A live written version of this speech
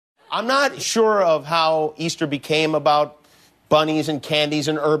I'm not sure of how Easter became about bunnies and candies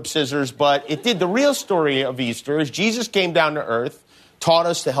and herb scissors, but it did. The real story of Easter is Jesus came down to earth, taught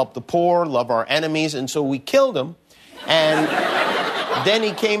us to help the poor, love our enemies, and so we killed him. And then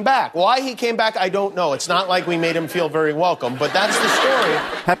he came back. Why he came back, I don't know. It's not like we made him feel very welcome, but that's the story.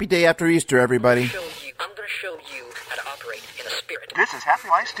 Happy day after Easter, everybody. I'm going to show you how to operate in a spirit. This is Happy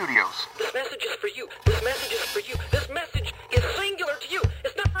Life Studios. This message is for you. This message is for you. This message is singular to you.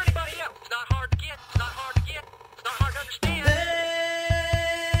 It's not for anybody else. It's not hard to get. It's not hard to get. It's not hard to understand. Hey,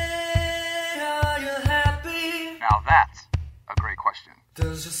 are you happy? Now that's a great question.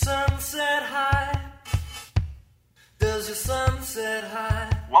 Does your sun set high? Does your sun set high?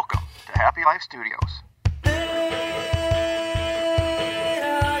 Welcome to Happy Life Studios. Hey,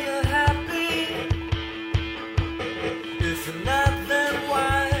 are you happy? If you're not, then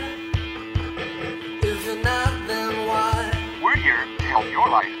why? If you're not, then why? We're here to help your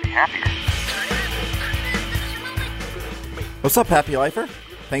life be happier. What's up, Happy Lifer?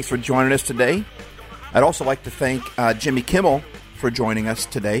 Thanks for joining us today. I'd also like to thank Jimmy Kimmel for joining us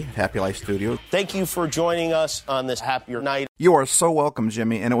today at Happy Life Studio. Thank you for joining us on this happier night. You are so welcome,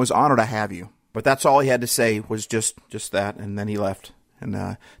 Jimmy, and it was an honor to have you. But that's all he had to say was just that, and then he left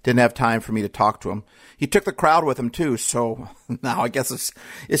and didn't have time for me to talk to him. He took the crowd with him, too, so now I guess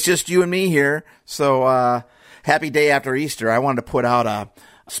it's just you and me here. So happy day after Easter. I wanted to put out a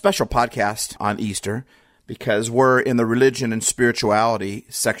special podcast on Easter because we're in the religion and spirituality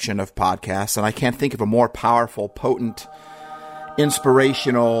section of podcasts, and I can't think of a more powerful, potent,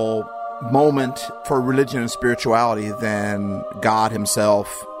 inspirational moment for religion and spirituality than God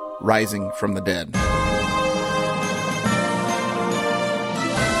himself rising from the dead.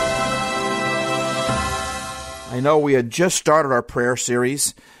 I know we had just started our prayer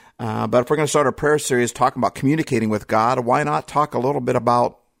series, but if we're going to start our prayer series talking about communicating with God, why not talk a little bit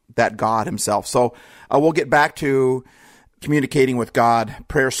about that God himself? So we'll get back to communicating with God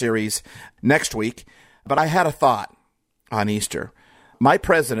prayer series next week, but I had a thought on Easter. My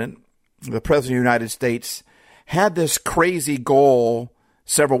president, the President of the United States, had this crazy goal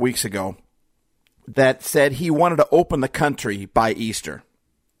several weeks ago that said he wanted to open the country by Easter.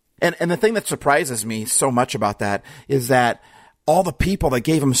 And the thing that surprises me so much about that is that all the people that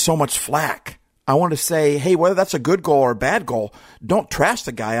gave him so much flack, I want to say, hey, whether that's a good goal or a bad goal, don't trash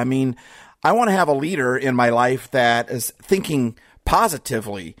the guy. I mean, I want to have a leader in my life that is thinking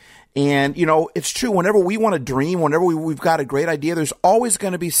positively. And, you know, it's true. Whenever we want to dream, whenever we've got a great idea, there's always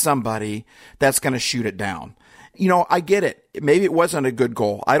going to be somebody that's going to shoot it down. You know, I get it. Maybe it wasn't a good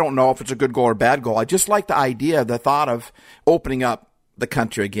goal. I don't know if it's a good goal or a bad goal. I just like the idea, the thought of opening up the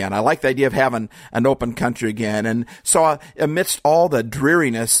country again. I like the idea of having an open country again. And so amidst all the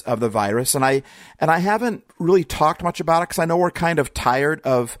dreariness of the virus, and I haven't really talked much about it because I know we're kind of tired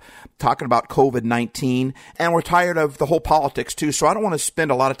of talking about COVID-19 and we're tired of the whole politics too. So I don't want to spend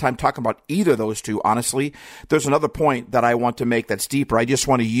a lot of time talking about either of those two, honestly. There's another point that I want to make that's deeper. I just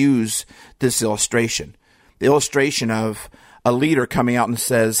want to use this illustration. The illustration of a leader coming out and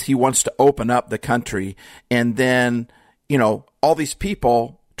says he wants to open up the country, and then, you know, all these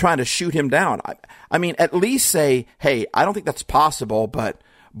people trying to shoot him down. I mean, at least say, hey, I don't think that's possible, but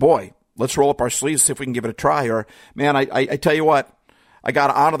boy, let's roll up our sleeves, see if we can give it a try. Or, man, I tell you what, I got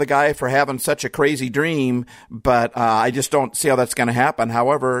to honor the guy for having such a crazy dream, but I just don't see how that's going to happen.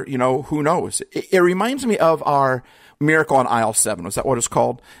 However, you know, who knows? It reminds me of our Miracle on Aisle 7. Was that what it's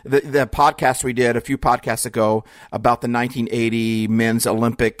called? The podcast we did a few podcasts ago about the 1980 men's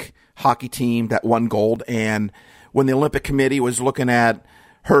Olympic hockey team that won gold. And when the Olympic Committee was looking at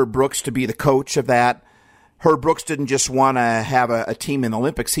Herb Brooks to be the coach of that, Herb Brooks didn't just want to have a team in the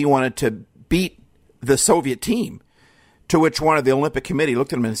Olympics. He wanted to beat the Soviet team, to which one of the Olympic Committee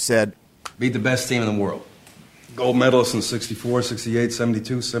looked at him and said, beat the best team in the world. Gold medalists in 64, 68,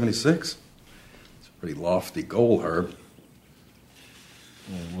 72, 76. It's a pretty lofty goal, Herb.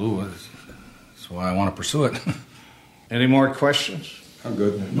 Well, Lou, that's why I want to pursue it. Any more questions? I'm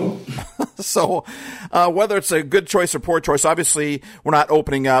good. Nope. So whether it's a good choice or poor choice, obviously we're not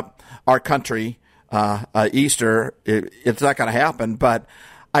opening up our country Easter. It's not going to happen. But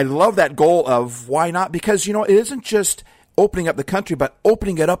I love that goal of why not? Because, you know, it isn't just opening up the country, but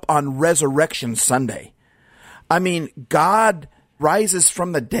opening it up on Resurrection Sunday. I mean, God rises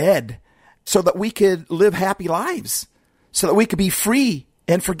from the dead so that we could live happy lives, so that we could be free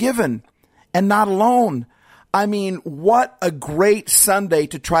and forgiven and not alone. I mean, what a great Sunday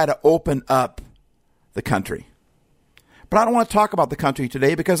to try to open up the country. But I don't want to talk about the country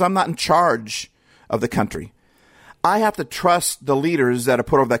today because I'm not in charge of the country. I have to trust the leaders that have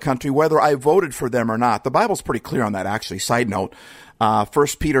put over that country, whether I voted for them or not. The Bible's pretty clear on that, actually. Side note, 1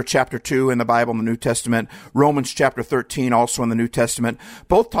 Peter chapter 2 in the Bible in the New Testament, Romans chapter 13 also in the New Testament,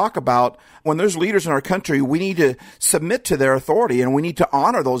 both talk about when there's leaders in our country, we need to submit to their authority and we need to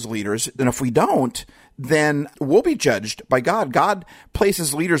honor those leaders. And if we don't, then we'll be judged by God. God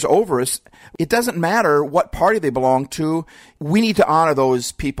places leaders over us. It doesn't matter what party they belong to. We need to honor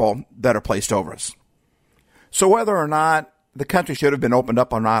those people that are placed over us. So whether or not the country should have been opened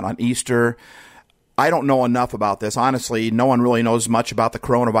up or not on Easter, I don't know enough about this. Honestly, no one really knows much about the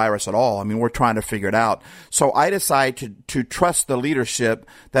coronavirus at all. I mean, we're trying to figure it out. So I decide to trust the leadership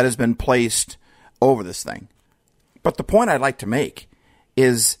that has been placed over this thing. But the point I'd like to make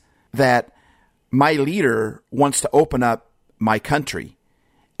is that my leader wants to open up my country,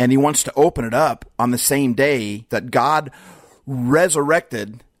 and he wants to open it up on the same day that God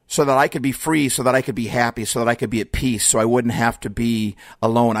resurrected so that I could be free, so that I could be happy, so that I could be at peace, so I wouldn't have to be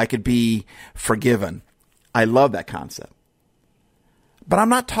alone. I could be forgiven. I love that concept. But I'm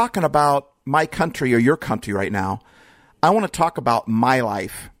not talking about my country or your country right now. I want to talk about my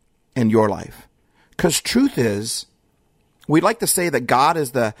life and your life. Because truth is, we'd like to say that God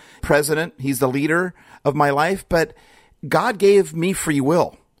is the president, he's the leader of my life, but God gave me free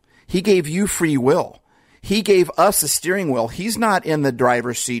will. He gave you free will. He gave us a steering wheel. He's not in the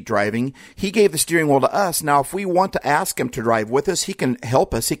driver's seat driving. He gave the steering wheel to us. Now, if we want to ask him to drive with us, he can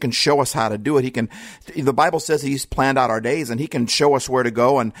help us. He can show us how to do it. The Bible says he's planned out our days and he can show us where to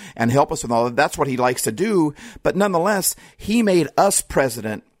go and help us with all that. That's what he likes to do. But nonetheless, he made us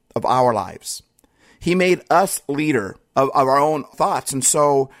president of our lives. He made us leader of our own thoughts. And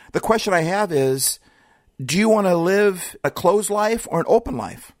so the question I have is, do you want to live a closed life or an open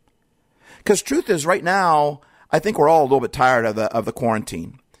life? Because truth is, right now, I think we're all a little bit tired of the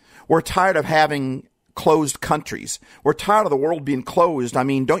quarantine. We're tired of having closed countries. We're tired of the world being closed. I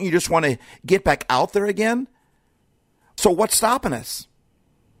mean, don't you just want to get back out there again? So what's stopping us?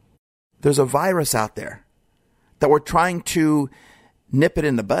 There's a virus out there that we're trying to nip it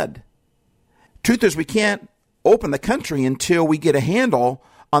in the bud. Truth is, we can't open the country until we get a handle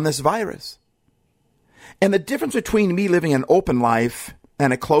on this virus. And the difference between me living an open life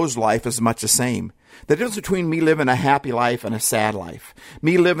and a closed life is much the same. The difference between me living a happy life and a sad life,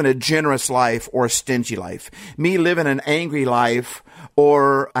 me living a generous life or a stingy life, me living an angry life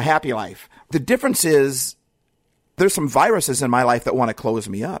or a happy life. The difference is there's some viruses in my life that want to close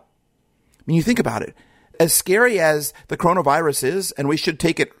me up. I mean, you think about it. As scary as the coronavirus is, and we should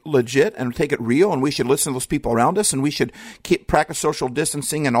take it legit and take it real, and we should listen to those people around us, and we should practice social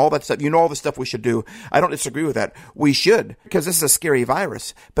distancing and all that stuff. You know all the stuff we should do. I don't disagree with that. We should, because this is a scary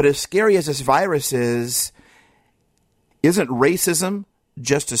virus. But as scary as this virus is, isn't racism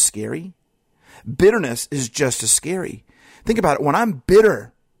just as scary? Bitterness is just as scary. Think about it. When I'm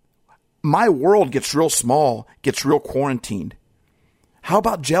bitter, my world gets real small, gets real quarantined. How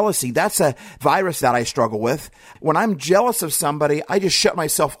about jealousy? That's a virus that I struggle with. When I'm jealous of somebody, I just shut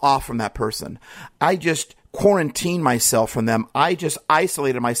myself off from that person. I just quarantine myself from them. I just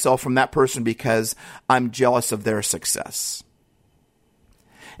isolated myself from that person because I'm jealous of their success.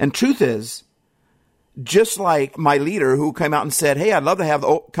 And truth is, just like my leader who came out and said, hey, I'd love to have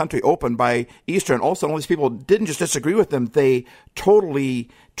the country open by Easter, and also all these people didn't just disagree with him, they totally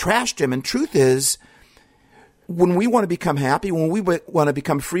trashed him. And truth is, when we want to become happy, when we want to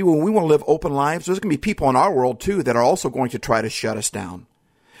become free, when we want to live open lives, there's going to be people in our world too that are also going to try to shut us down,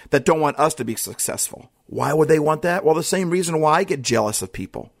 that don't want us to be successful. Why would they want that? Well, the same reason why I get jealous of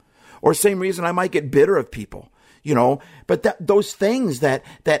people, or the same reason I might get bitter of people, you know. But those things, that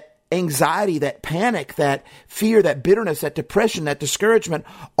anxiety, that panic, that fear, that bitterness, that depression, that discouragement,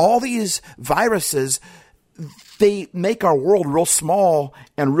 all these viruses, they make our world real small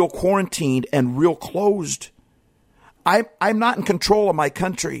and real quarantined and real closed. I'm not in control of my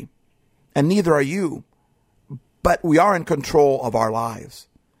country, and neither are you, but we are in control of our lives.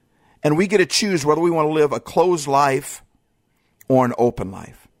 And we get to choose whether we want to live a closed life or an open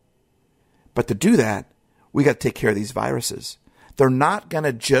life. But to do that, we got to take care of these viruses. They're not going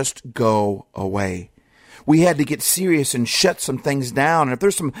to just go away. We had to get serious and shut some things down. And if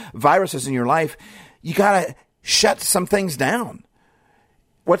there's some viruses in your life, you got to shut some things down.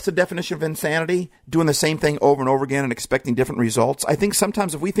 What's the definition of insanity? Doing the same thing over and over again and expecting different results. I think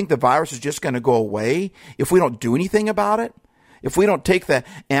sometimes if we think the virus is just going to go away, if we don't do anything about it, if we don't take the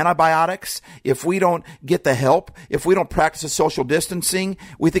antibiotics, if we don't get the help, if we don't practice the social distancing,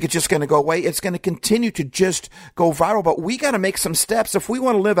 we think it's just going to go away. It's going to continue to just go viral. But we got to make some steps if we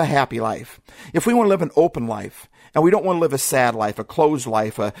want to live a happy life, if we want to live an open life, And we don't want to live a sad life, a closed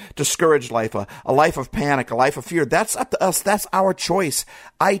life, a discouraged life, a life of panic, a life of fear. That's up to us. That's our choice.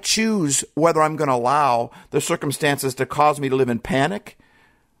 I choose whether I'm going to allow the circumstances to cause me to live in panic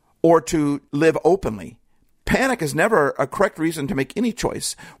or to live openly. Panic is never a correct reason to make any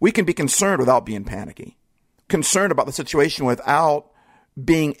choice. We can be concerned without being panicky, concerned about the situation without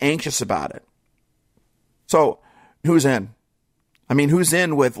being anxious about it. So, who's in? I mean, who's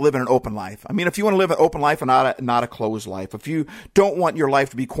in with living an open life? I mean, if you want to live an open life and not a closed life, if you don't want your life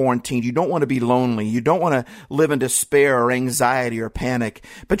to be quarantined, you don't want to be lonely, you don't want to live in despair or anxiety or panic,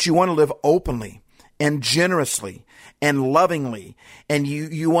 but you want to live openly and generously and lovingly, and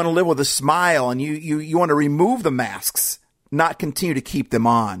you want to live with a smile, and you want to remove the masks, not continue to keep them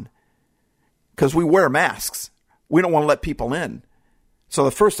on, because we wear masks. We don't want to let people in. So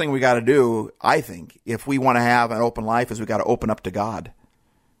the first thing we got to do, I think, if we want to have an open life, is we got to open up to God.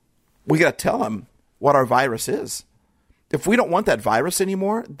 We got to tell him what our virus is. If we don't want that virus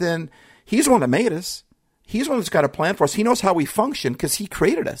anymore, then he's the one that made us. He's the one that's got a plan for us. He knows how we function because he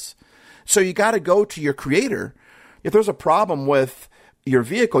created us. So you got to go to your creator. If there's a problem with your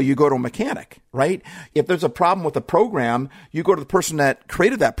vehicle, you go to a mechanic, right? If there's a problem with the program, you go to the person that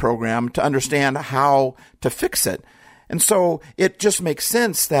created that program to understand how to fix it. And so it just makes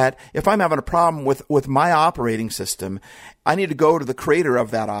sense that if I'm having a problem with my operating system, I need to go to the creator of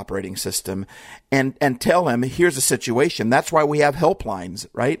that operating system and tell him, here's the situation. That's why we have helplines,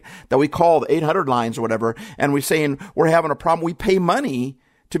 right? That we call the 800 lines or whatever, and we're saying we're having a problem. We pay money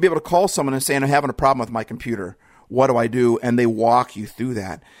to be able to call someone and say, I'm having a problem with my computer. What do I do? And they walk you through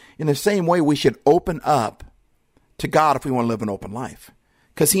that. In the same way, we should open up to God if we want to live an open life,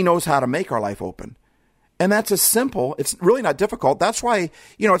 because he knows how to make our life open. And that's as simple. It's really not difficult. That's why,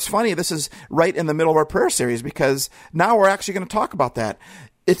 it's funny. This is right in the middle of our prayer series, because now we're actually going to talk about that.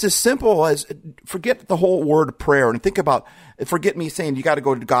 It's as simple as forget the whole word prayer and forget me saying you got to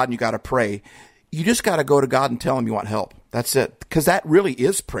go to God and you got to pray. You just got to go to God and tell him you want help. That's it. Because that really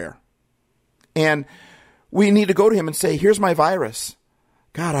is prayer. And we need to go to him and say, here's my virus.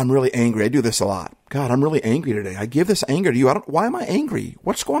 God, I'm really angry. I do this a lot. God, I'm really angry today. I give this anger to you. Why am I angry?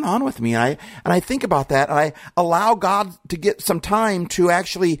 What's going on with me? And I think about that, and I allow God to get some time to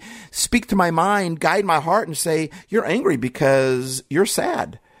actually speak to my mind, guide my heart, and say, you're angry because you're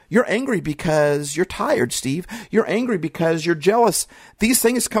sad. You're angry because you're tired, Steve. You're angry because you're jealous. These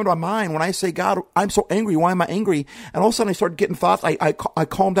things come to my mind when I say, God, I'm so angry. Why am I angry? And all of a sudden I start getting thoughts. I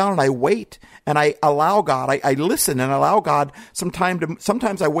calm down and I wait and I allow God. I listen and allow God some time to,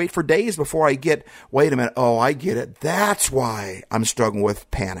 sometimes I wait for days before I get, wait a minute. Oh, I get it. That's why I'm struggling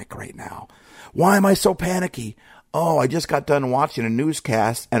with panic right now. Why am I so panicky? Oh, I just got done watching a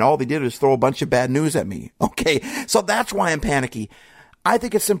newscast and all they did was throw a bunch of bad news at me. Okay. So that's why I'm panicky. I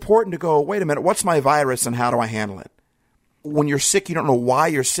think it's important to go, wait a minute, what's my virus and how do I handle it? When you're sick, you don't know why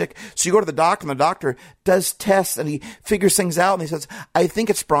you're sick. So you go to the doctor and the doctor does tests and he figures things out and he says, I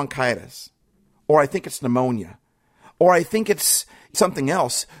think it's bronchitis, or I think it's pneumonia, or I think it's something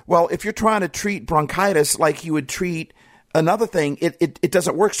else. Well, if you're trying to treat bronchitis like you would treat another thing, it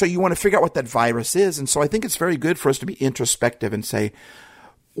doesn't work. So you want to figure out what that virus is. And so I think it's very good for us to be introspective and say,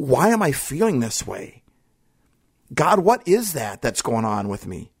 why am I feeling this way? God, what is that's going on with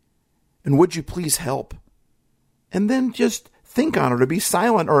me? And would you please help? And then just think on it, or be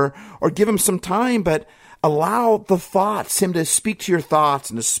silent, or give him some time, but allow the thoughts, him to speak to your thoughts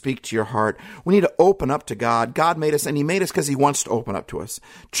and to speak to your heart. We need to open up to God. God made us, and he made us because he wants to open up to us.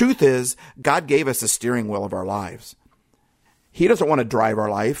 Truth is, God gave us the steering wheel of our lives. He doesn't want to drive our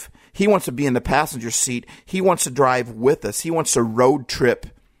life. He wants to be in the passenger seat. He wants to drive with us. He wants to road trip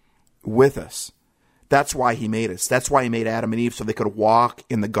with us. That's why he made us. That's why he made Adam and Eve, so they could walk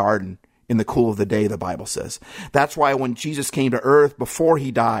in the garden in the cool of the day, the Bible says. That's why when Jesus came to earth before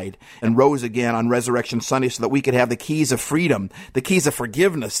he died and rose again on Resurrection Sunday, so that we could have the keys of freedom, the keys of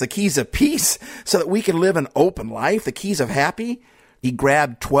forgiveness, the keys of peace, so that we can live an open life, the keys of happy. He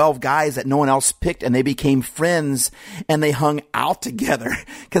grabbed 12 guys that no one else picked, and they became friends, and they hung out together,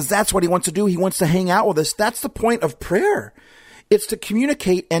 because that's what he wants to do. He wants to hang out with us. That's the point of prayer. It's to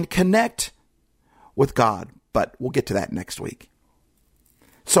communicate and connect with God, but we'll get to that next week.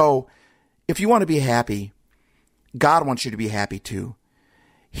 So if you want to be happy, God wants you to be happy too.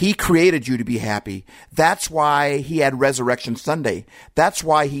 He created you to be happy. That's why he had Resurrection Sunday. That's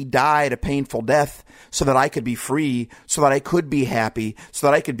why he died a painful death, so that I could be free, so that I could be happy, so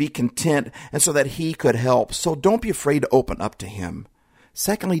that I could be content, and so that he could help. So don't be afraid to open up to him.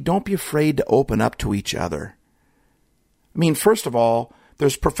 Secondly, don't be afraid to open up to each other. I mean, first of all,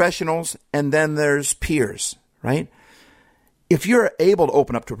 there's professionals and then there's peers, right? If you're able to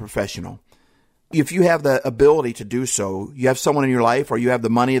open up to a professional, If you have the ability to do so, you have someone in your life or you have the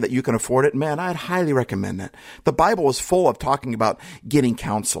money that you can afford it, man, I'd highly recommend that. The Bible is full of talking about getting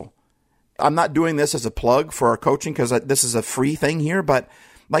counsel. I'm not doing this as a plug for our coaching because this is a free thing here, but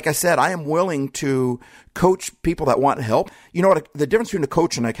like I said, I am willing to coach people that want help. You know what? The difference between a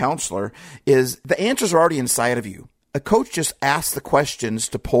coach and a counselor is the answers are already inside of you. A coach just asks the questions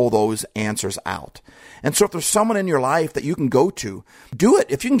to pull those answers out. And so if there's someone in your life that you can go to, do it.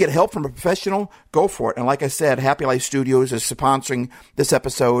 If you can get help from a professional, go for it. And like I said, Happy Life Studios is sponsoring this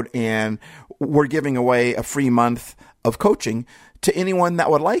episode, and we're giving away a free month of coaching to anyone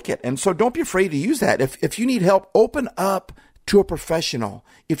that would like it. And so don't be afraid to use that. If you need help, open up to a professional.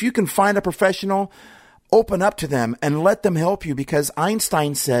 If you can find a professional, open up to them and let them help you, because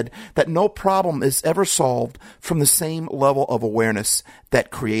Einstein said that no problem is ever solved from the same level of awareness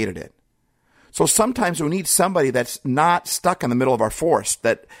that created it. So sometimes we need somebody that's not stuck in the middle of our forest,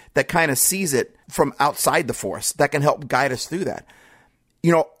 that kind of sees it from outside the forest, that can help guide us through that.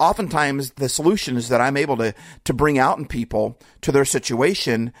 You know, oftentimes the solutions that I'm able to bring out in people to their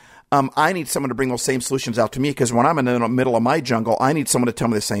situation, I need someone to bring those same solutions out to me, because when I'm in the middle of my jungle, I need someone to tell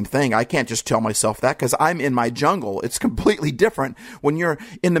me the same thing. I can't just tell myself that because I'm in my jungle. It's completely different when you're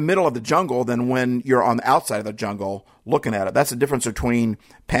in the middle of the jungle than when you're on the outside of the jungle looking at it. That's the difference between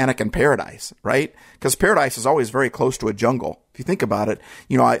panic and paradise, right? Because paradise is always very close to a jungle. If you think about it,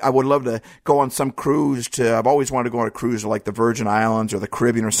 you know, I would love to go on some cruise I've always wanted to go on a cruise to like the Virgin Islands or the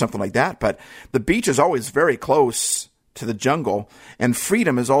Caribbean or something like that. But the beach is always very close to the jungle, and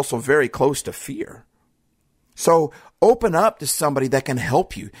freedom is also very close to fear. So open up to somebody that can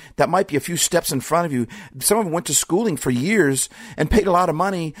help you, that might be a few steps in front of you. Some of them went to schooling for years and paid a lot of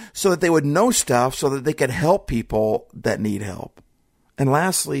money so that they would know stuff so that they could help people that need help. And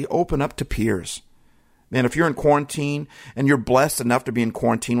lastly, open up to peers. Man, if you're in quarantine and you're blessed enough to be in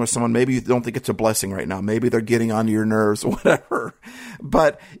quarantine with someone, maybe you don't think it's a blessing right now. Maybe they're getting onto your nerves or whatever.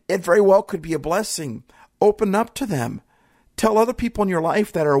 But it very well could be a blessing. Open up to them. Tell other people in your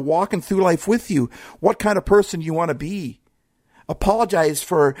life that are walking through life with you what kind of person you want to be. Apologize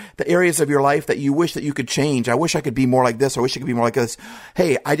for the areas of your life that you wish that you could change. I wish I could be more like this. I wish I could be more like this.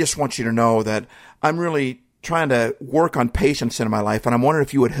 Hey, I just want you to know that I'm really trying to work on patience in my life, and I'm wondering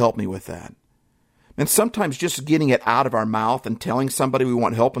if you would help me with that. And sometimes just getting it out of our mouth and telling somebody we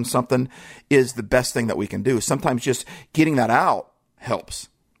want help in something is the best thing that we can do. Sometimes just getting that out helps.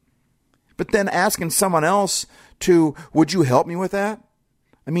 But then asking someone else would you help me with that?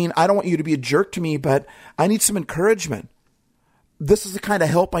 I mean, I don't want you to be a jerk to me, but I need some encouragement. This is the kind of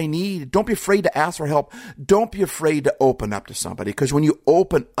help I need. Don't be afraid to ask for help. Don't be afraid to open up to somebody, because when you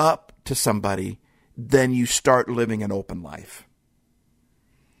open up to somebody, then you start living an open life.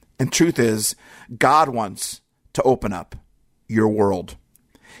 And truth is, God wants to open up your world.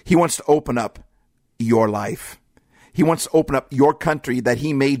 He wants to open up your life. He wants to open up your country that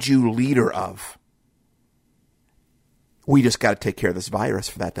he made you leader of. We just got to take care of this virus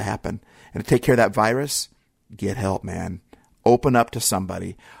for that to happen. And to take care of that virus, get help, man. Open up to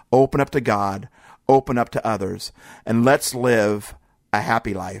somebody. Open up to God. Open up to others. And let's live a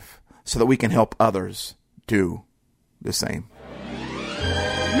happy life so that we can help others do the same.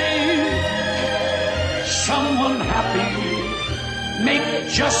 Make someone happy. Make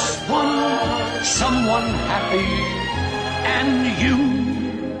just one someone happy. And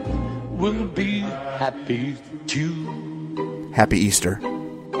you will be happy too. Happy Easter.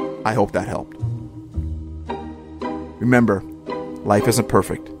 I hope that helped. Remember, life isn't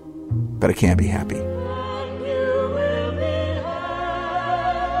perfect, but it can be happy.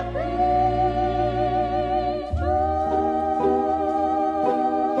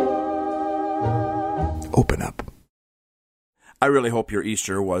 Open up. I really hope your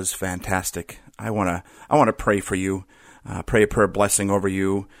Easter was fantastic. I want to pray for you. Pray a prayer blessing over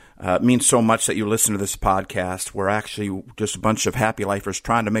you. It means so much that you listen to this podcast. We're actually just a bunch of happy lifers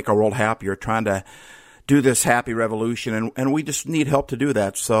trying to make our world happier, trying to do this happy revolution, and we just need help to do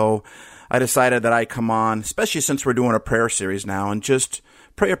that. So I decided that I'd come on, especially since we're doing a prayer series now, and just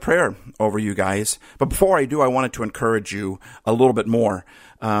pray a prayer over you guys. But before I do, I wanted to encourage you a little bit more.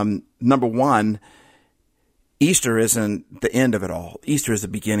 Number one, Easter isn't the end of it all. Easter is the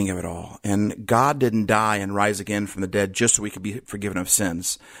beginning of it all. And God didn't die and rise again from the dead just so we could be forgiven of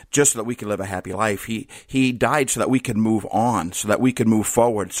sins, just so that we could live a happy life. He died so that we could move on, so that we could move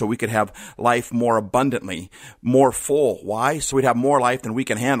forward, so we could have life more abundantly, more full. Why? So we'd have more life than we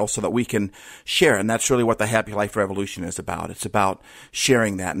can handle so that we can share. And that's really what the Happy Life Revolution is about. It's about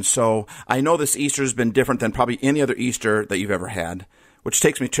sharing that. And so I know this Easter has been different than probably any other Easter that you've ever had. which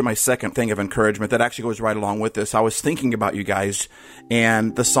takes me to my second thing of encouragement that actually goes right along with this. I was thinking about you guys,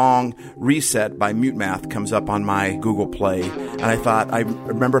 and the song Reset by Mute Math comes up on my Google Play. And I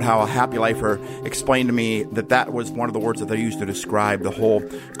remembered how a Happy Lifer explained to me that was one of the words that they used to describe the whole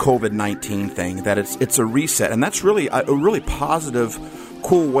COVID-19 thing, that it's a reset. And that's really a really positive,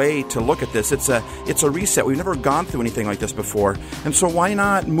 cool way to look at this. It's a reset. We've never gone through anything like this before. And so why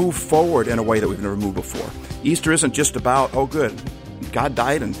not move forward in a way that we've never moved before? Easter isn't just about, oh, good, God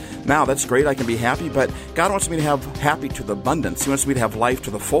died, and now that's great, I can be happy, but God wants me to have happy to the abundance. He wants me to have life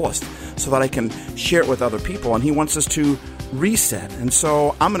to the fullest so that I can share it with other people, and He wants us to reset. And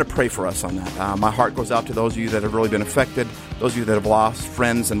so I'm going to pray for us on that. My heart goes out to those of you that have really been affected, those of you that have lost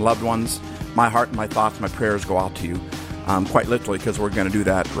friends and loved ones. My heart and my thoughts, my prayers go out to you, quite literally, because we're going to do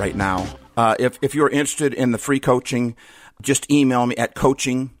that right now. If you're interested in the free coaching, just email me at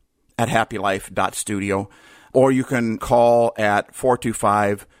coaching@happylife.studio. Or you can call at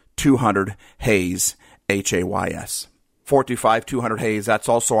 425-200-HAYES, HAYS. 425-200-HAYES. That's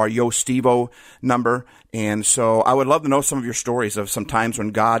also our Yo Stevo number. And so I would love to know some of your stories of some times when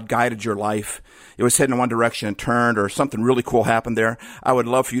God guided your life. It was heading in one direction and turned, or something really cool happened there. I would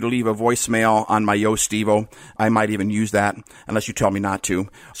love for you to leave a voicemail on my Yo Stevo. I might even use that unless you tell me not to.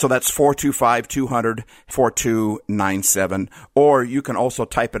 So that's 425-200-4297. Or you can also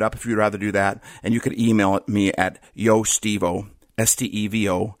type it up if you'd rather do that. And you can email me at YoStevo,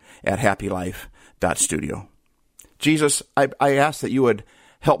 STEVO, @happylife.studio. Jesus, I ask that you would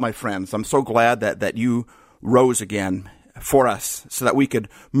help my friends. I'm so glad that you rose again for us so that we could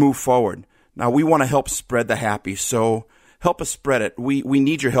move forward. Now, we want to help spread the happy, so help us spread it. We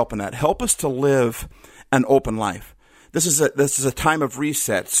need your help in that. Help us to live an open life. This is a time of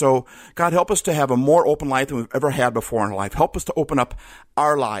reset. So, God, help us to have a more open life than we've ever had before in our life. Help us to open up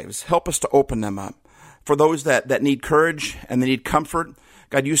our lives. Help us to open them up. For those that need courage and they need comfort,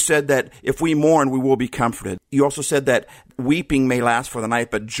 God, you said that if we mourn, we will be comforted. You also said that weeping may last for the night,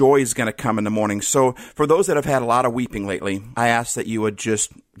 but joy is going to come in the morning. So for those that have had a lot of weeping lately, I ask that you would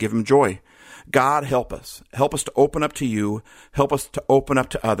just give them joy. God, help us. Help us to open up to you. Help us to open up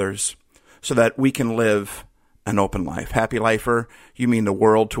to others so that we can live an open life. Happy Lifer, you mean the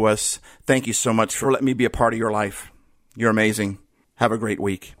world to us. Thank you so much for letting me be a part of your life. You're amazing. Have a great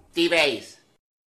week. Steve Hayes.